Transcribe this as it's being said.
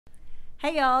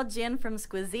Hey y'all, Jen from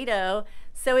Squizito.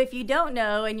 So if you don't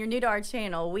know and you're new to our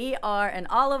channel, we are an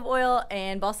olive oil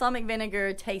and balsamic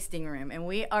vinegar tasting room, and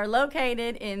we are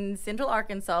located in Central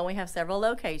Arkansas. We have several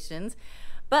locations,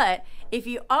 but if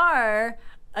you are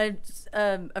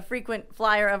a frequent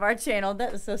flyer of our channel,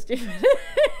 that was so stupid.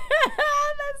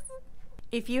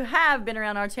 If you have been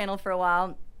around our channel for a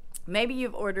while, maybe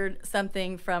you've ordered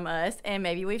something from us and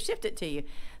maybe we've shipped it to you.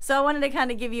 So I wanted to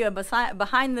kind of give you a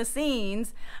behind the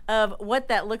scenes of what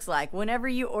that looks like. Whenever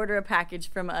you order a package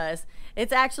from us,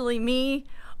 it's actually me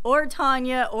or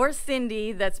Tanya or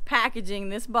Cindy that's packaging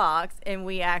this box, and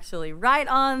we actually write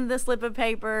on the slip of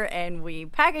paper and we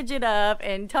package it up,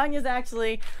 and Tanya's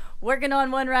actually working on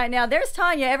one right now. There's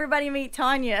Tanya. Everybody meet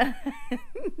Tanya.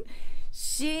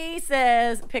 She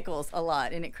says pickles a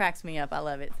lot, and it cracks me up. I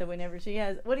love it. So whenever she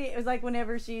has, it was like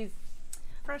whenever she's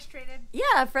frustrated.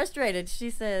 Yeah, frustrated. She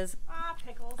says, "Ah,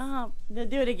 pickles." Oh,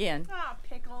 do it again. Ah,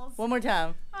 pickles. One more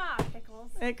time. Ah,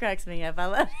 pickles. It cracks me up. I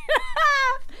love it.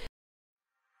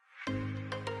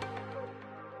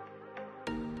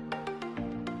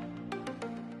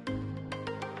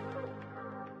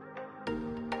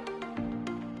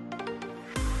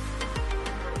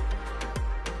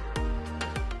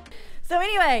 So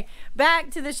anyway,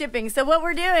 back to the shipping. So what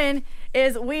we're doing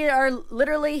is we are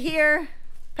literally here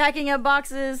packing up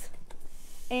boxes,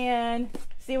 and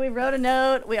see, we wrote a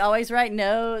note. We always write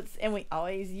notes, and we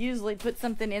always usually put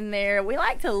something in there. We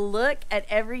like to look at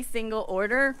every single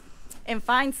order and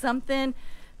find something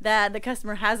that the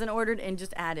customer hasn't ordered and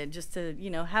just added, just to, you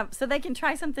know, have, so they can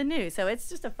try something new. So it's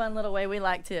just a fun little way we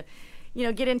like to, you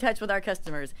know, get in touch with our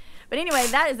customers. But anyway,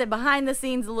 that is a behind the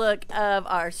scenes look of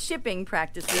our shipping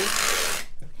practices.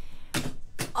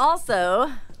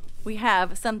 Also, we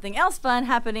have something else fun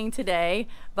happening today.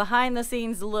 Behind the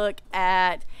scenes look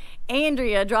at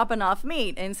Andrea dropping off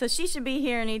meat. And so she should be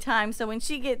here anytime. So when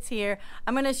she gets here,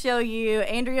 I'm going to show you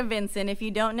Andrea Vincent. If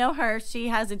you don't know her, she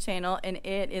has a channel, and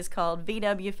it is called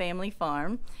VW Family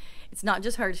Farm. It's not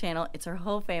just her channel, it's her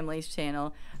whole family's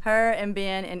channel. Her and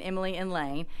Ben and Emily and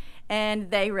Lane.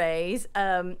 And they raise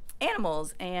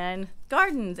animals and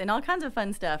gardens and all kinds of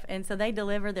fun stuff. And so they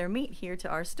deliver their meat here to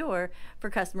our store for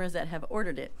customers that have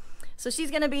ordered it. So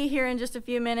she's going to be here in just a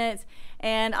few minutes,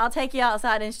 and I'll take you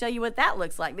outside and show you what that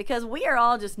looks like, because we are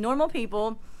all just normal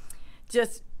people,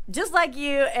 just like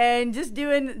you, and just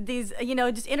doing these, you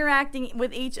know, just interacting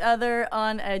with each other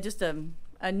on just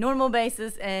a normal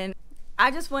basis. And I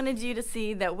just wanted you to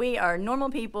see that we are normal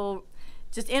people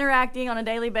just interacting on a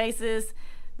daily basis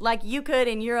like you could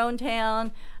in your own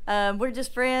town. We're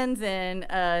just friends,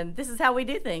 and this is how we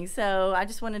do things. So I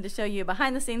just wanted to show you a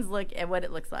behind the scenes look at what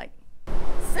it looks like.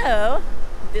 So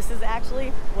this is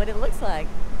actually what it looks like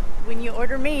when you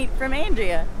order meat from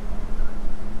Andrea.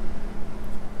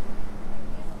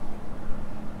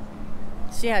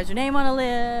 She has your name on a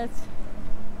list,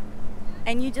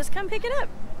 and you just come pick it up,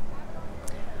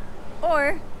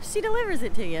 or she delivers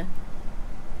it to you.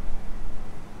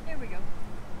 There we go.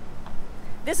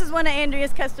 This is one of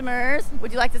Andrea's customers.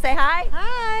 Would you like to say hi?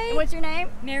 Hi. And what's your name?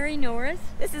 Mary Norris.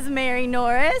 This is Mary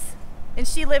Norris, and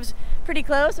she lives pretty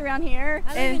close around here.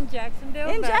 I live in Jacksonville.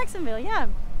 In Jacksonville, yeah.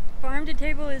 Farm to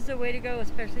table is the way to go,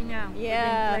 especially now.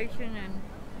 Yeah. With inflation and.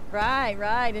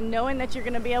 Right. And knowing that you're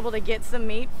going to be able to get some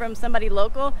meat from somebody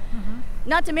local,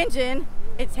 not to mention,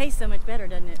 it tastes so much better,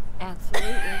 doesn't it? Absolutely.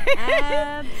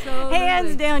 Absolutely.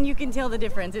 Hands down, you can tell the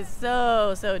difference. It's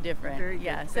so different. Very good.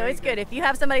 Yeah, so Very it's good. If you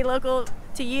have somebody local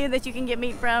to you that you can get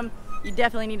meat from, you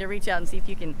definitely need to reach out and see if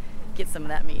you can get some of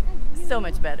that meat. So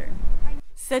much better.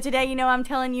 So today, you know, I'm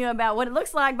telling you about what it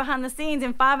looks like behind the scenes,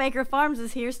 and 5 Acre Farms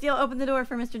is here. Still open the door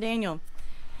for Mr. Daniel.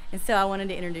 And so I wanted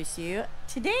to introduce you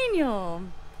to Daniel.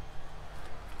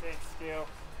 Thanks, Steele.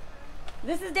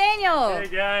 This is Daniel. Hey,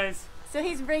 guys. So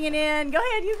he's bringing in, go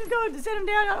ahead, you can go set him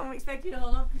down. I don't expect you to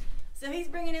hold him. So he's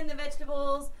bringing in the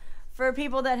vegetables for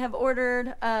people that have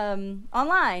ordered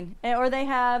online, or they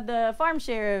have the farm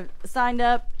share signed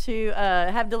up to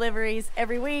have deliveries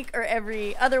every week or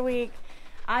every other week.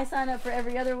 I sign up for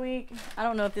every other week. I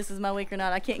don't know if this is my week or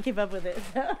not. I can't keep up with it.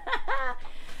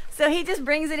 So he just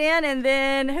brings it in, and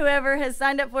then whoever has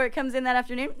signed up for it comes in that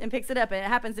afternoon and picks it up. And it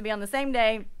happens to be on the same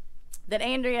day that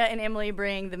Andrea and Emily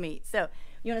bring the meat. So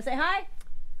you want to say hi?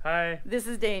 Hi. This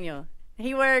is Daniel.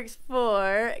 He works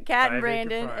for Kat and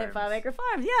Brandon at 5 Acre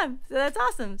Farms. Yeah, so that's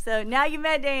awesome. So now you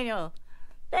met Daniel.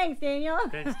 Thanks, Daniel.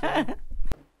 Thanks, Jen.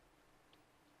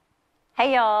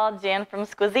 Hey, y'all. Jen from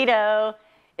Squizito.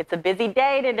 It's a busy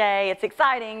day today. It's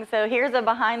exciting. So here's a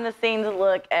behind the scenes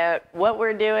look at what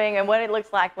we're doing and what it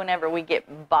looks like whenever we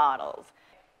get bottles.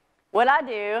 What I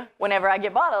do whenever I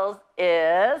get bottles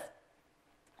is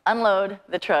unload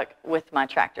the truck with my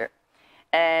tractor.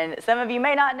 And some of you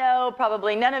may not know,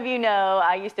 probably none of you know,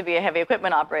 I used to be a heavy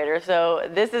equipment operator, so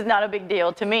this is not a big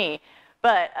deal to me.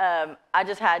 But I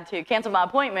just had to cancel my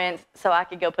appointments so I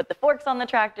could go put the forks on the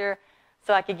tractor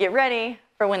so I could get ready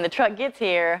for when the truck gets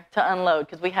here to unload,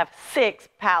 because we have 6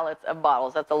 pallets of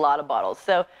bottles. That's a lot of bottles.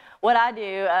 So what I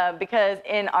do, because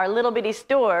in our little bitty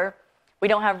store, we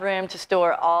don't have room to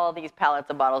store all these pallets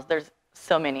of bottles. There's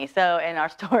so many. So in our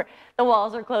store, the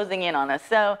walls are closing in on us.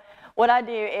 So what I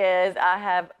do is I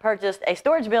have purchased a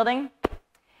storage building,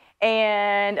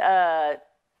 and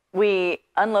we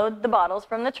unload the bottles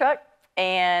from the truck.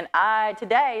 And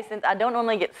today, since I don't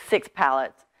normally get 6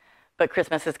 pallets, but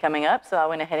Christmas is coming up, so I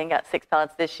went ahead and got 6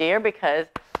 pallets this year because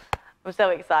I'm so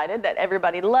excited that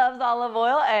everybody loves olive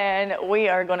oil, and we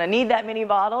are going to need that many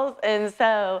bottles. And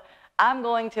so I'm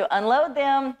going to unload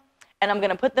them, and I'm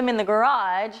going to put them in the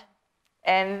garage,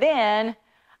 and then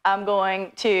I'm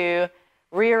going to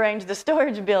rearrange the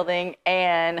storage building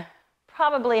and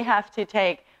probably have to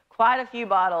take quite a few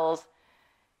bottles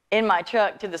in my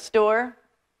truck to the store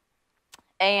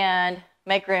and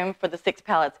make room for the 6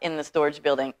 pallets in the storage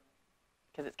building,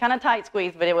 because it's kind of tight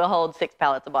squeezed, but it will hold 6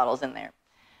 pallets of bottles in there.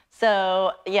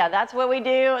 So yeah, that's what we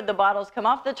do. The bottles come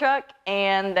off the truck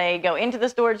and they go into the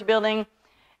storage building,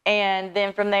 and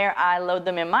then from there I load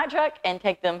them in my truck and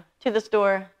take them to the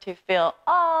store to fill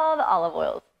all the olive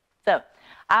oils. So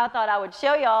I thought I would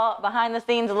show y'all behind the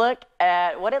scenes look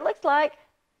at what it looks like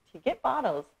to get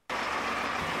bottles.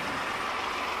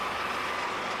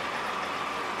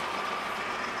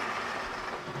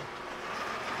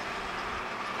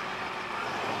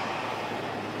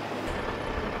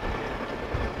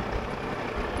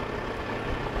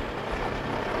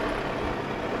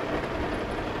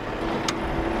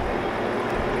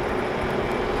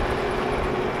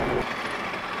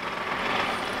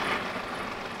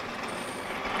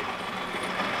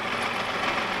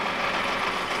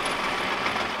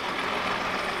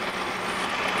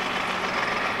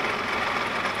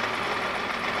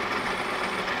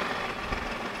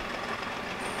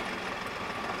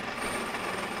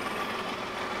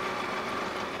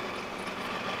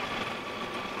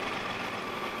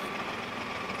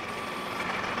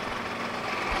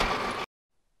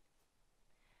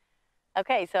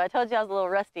 Okay, so I told you I was a little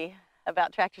rusty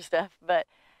about tractor stuff, but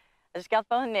I just got off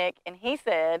the phone with Nick, and he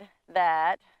said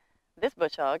that this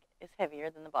bush hog is heavier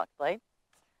than the box blade.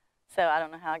 So I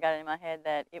don't know how I got it in my head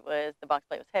that the box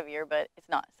blade was heavier, but it's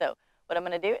not. So what I'm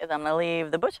going to do is I'm going to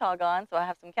leave the bush hog on so I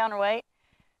have some counterweight,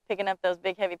 picking up those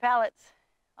big heavy pallets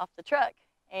off the truck,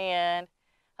 and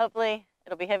hopefully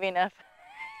it'll be heavy enough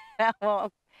I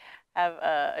won't have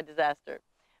a disaster.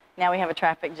 Now we have a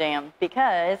traffic jam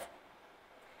because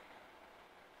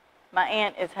my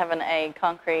aunt is having a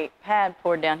concrete pad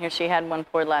poured down here. She had one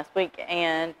poured last week,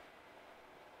 and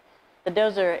the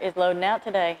dozer is loading out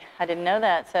today. I didn't know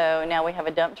that, so now we have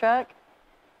a dump truck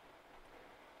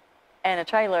and a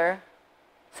trailer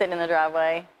sitting in the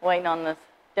driveway waiting on this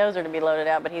dozer to be loaded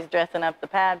out, but he's dressing up the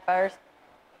pad first.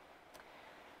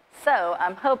 So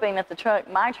I'm hoping that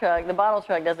my truck, the bottle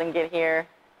truck, doesn't get here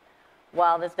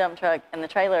while this dump truck and the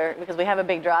trailer, because we have a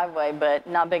big driveway, but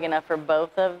not big enough for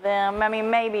both of them. I mean,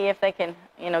 maybe if they can,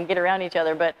 get around each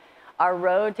other, but our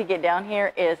road to get down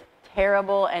here is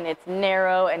terrible, and it's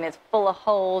narrow, and it's full of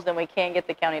holes, and we can't get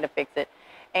the county to fix it.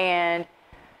 And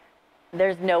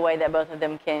there's no way that both of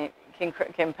them can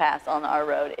pass on our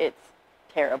road. It's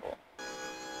terrible.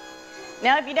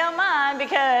 Now, if you don't mind,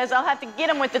 because I'll have to get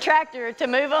them with the tractor to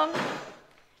move them,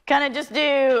 kind of just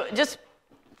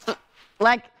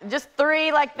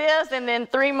 3 like this, and then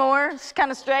 3 more,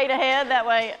 kind of straight ahead, that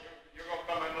way. You're going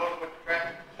to come and load them with the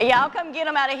tractor? Yeah, I'll come get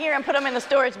them out of here and put them in the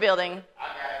storage building. I got it.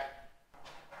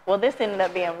 Well, this ended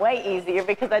up being way easier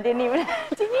because I didn't even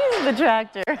have to use the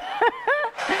tractor.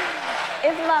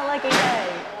 It's my lucky day.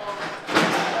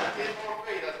 That's 10 more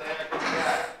feet, I think. I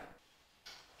got it.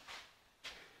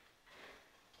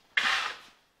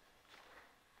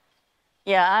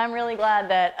 Yeah, I'm really glad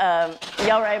that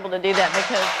y'all were able to do that,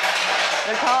 because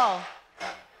their call,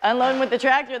 unloading with the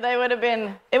tractor, it would have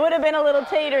been a little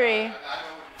teetery.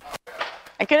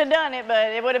 I could have done it,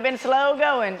 but it would have been slow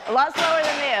going, a lot slower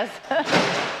than this.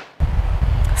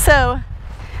 So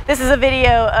this is a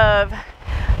video of,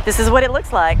 this is what it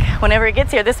looks like whenever it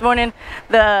gets here. This morning,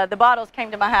 the bottles came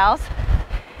to my house.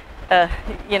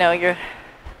 It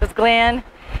was Glenn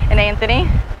and Anthony.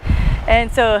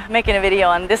 And so making a video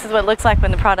on this is what it looks like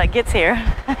when the product gets here.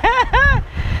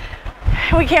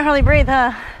 We can't hardly breathe,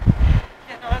 huh?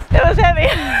 It was heavy.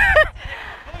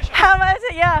 How much?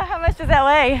 Yeah, how much does that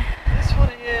weigh? This one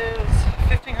is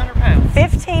 1,500 pounds.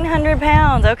 1,500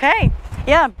 pounds, okay.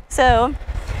 Yeah, so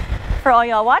for all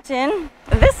y'all watching,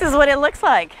 this is what it looks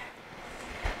like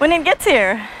when it gets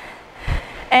here.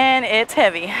 And it's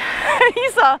heavy.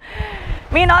 You saw,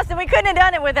 me and Austin, we couldn't have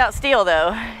done it without steel though.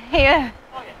 Yeah.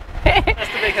 Oh, yeah.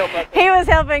 That's the big help up there. He was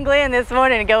helping Glenn this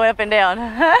morning to go up and down.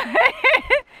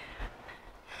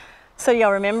 So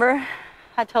y'all remember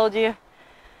I told you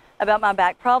about my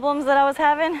back problems that I was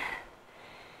having?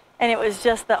 And it was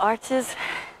just the arches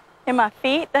in my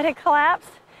feet that had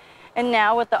collapsed. And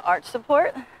now with the arch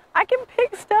support, I can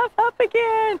pick stuff up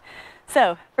again.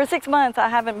 So for 6 months, I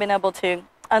haven't been able to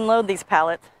unload these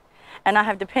pallets, and I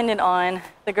have depended on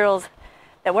the girls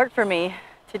that work for me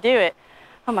to do it.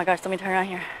 Oh my gosh, let me turn around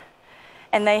here.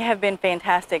 And they have been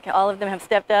fantastic. All of them have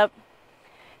stepped up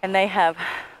and they have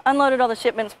unloaded all the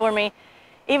shipments for me.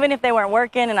 Even if they weren't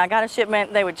working and I got a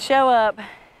shipment, they would show up.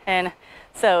 And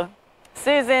so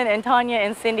Susan and Tanya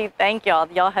and Cindy, thank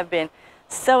y'all. Y'all have been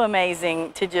so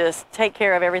amazing to just take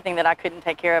care of everything that I couldn't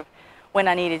take care of when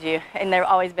I needed you. And they've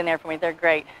always been there for me. They're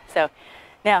great. So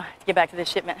now to get back to this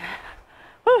shipment.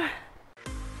 Whew.